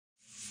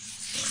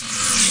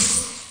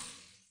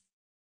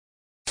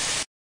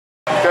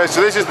Okay,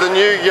 so this is the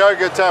new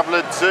Yoga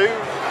Tablet 2.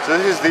 So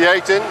this is the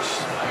 8-inch.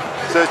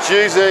 So it's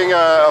using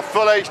a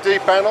full HD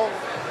panel.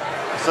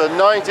 It's a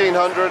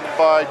 1900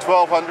 by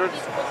 1200.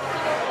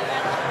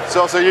 It's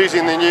also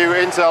using the new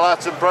Intel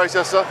Atom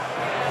processor.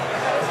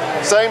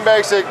 Same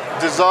basic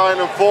design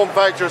and form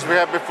factor as we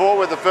had before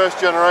with the first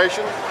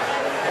generation,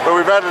 but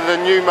we've added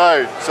a new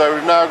mode. So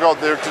we've now got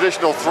the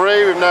traditional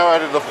 3, we've now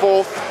added the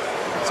 4th.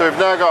 So we've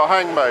now got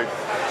hang mode.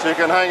 So you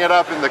can hang it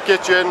up in the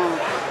kitchen,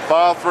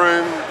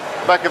 bathroom,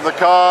 back of the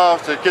car,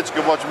 so kids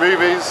can watch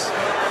movies.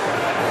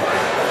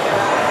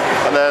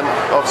 And then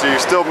obviously you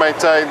still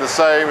maintain the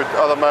same with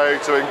other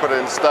modes, so we can put it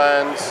in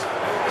stands.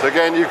 So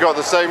again, you've got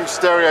the same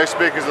stereo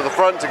speakers at the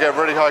front to get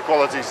really high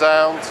quality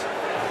sound.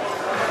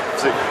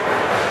 So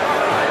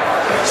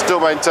still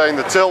maintain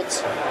the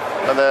tilt,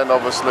 and then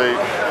obviously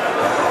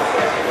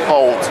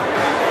hold.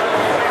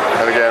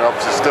 And again,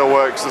 obviously still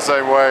works the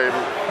same way,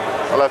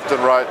 left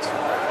and right.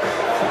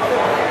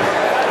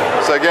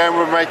 So again,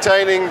 we're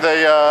maintaining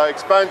the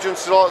expansion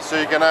slot, so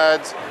you can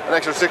add an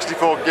extra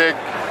 64 gig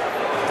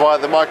via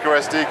the micro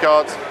SD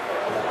card.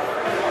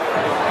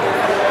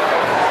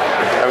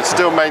 And it's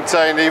still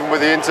maintained, even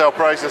with the Intel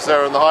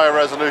processor and the higher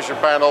resolution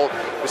panel,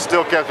 we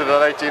still kept it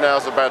at 18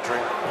 hours of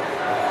battery.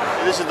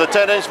 This is the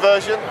 10-inch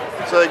version,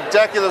 so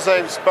exactly the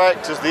same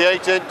specs as the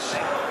 8-inch,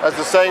 has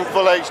the same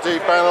full HD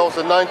panels,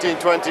 a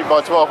 1920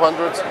 by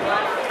 1200. So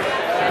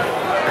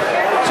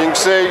you can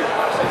see,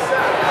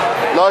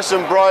 nice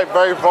and bright,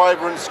 very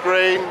vibrant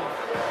screen.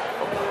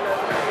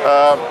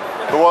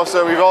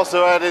 We've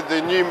also added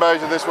the new mode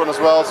to this one as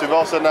well, so we've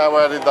also now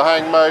added the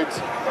hang mode.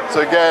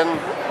 So again,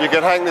 you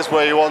can hang this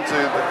where you want to,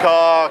 the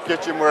car,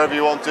 kitchen, wherever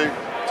you want to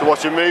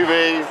watch a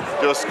movie,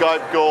 do a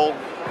Skype call.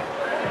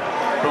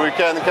 But we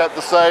can keep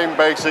the same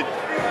basic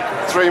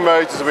 3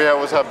 modes as we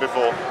always had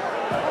before.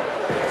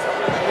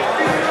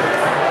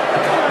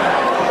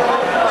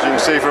 As you can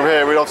see from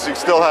here, we obviously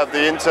still have the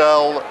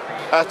Intel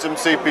Atom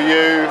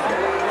CPU,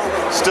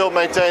 still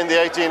maintain the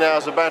 18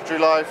 hours of battery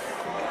life.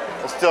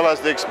 It still has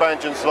the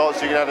expansion slot,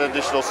 so you can add an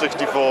additional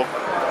 64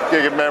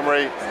 gig of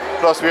memory.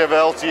 Plus we have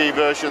LTE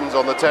versions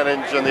on the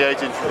 10-inch and the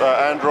 8-inch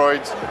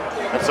Android,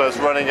 and so it's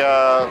running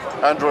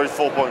Android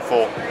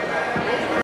 4.4.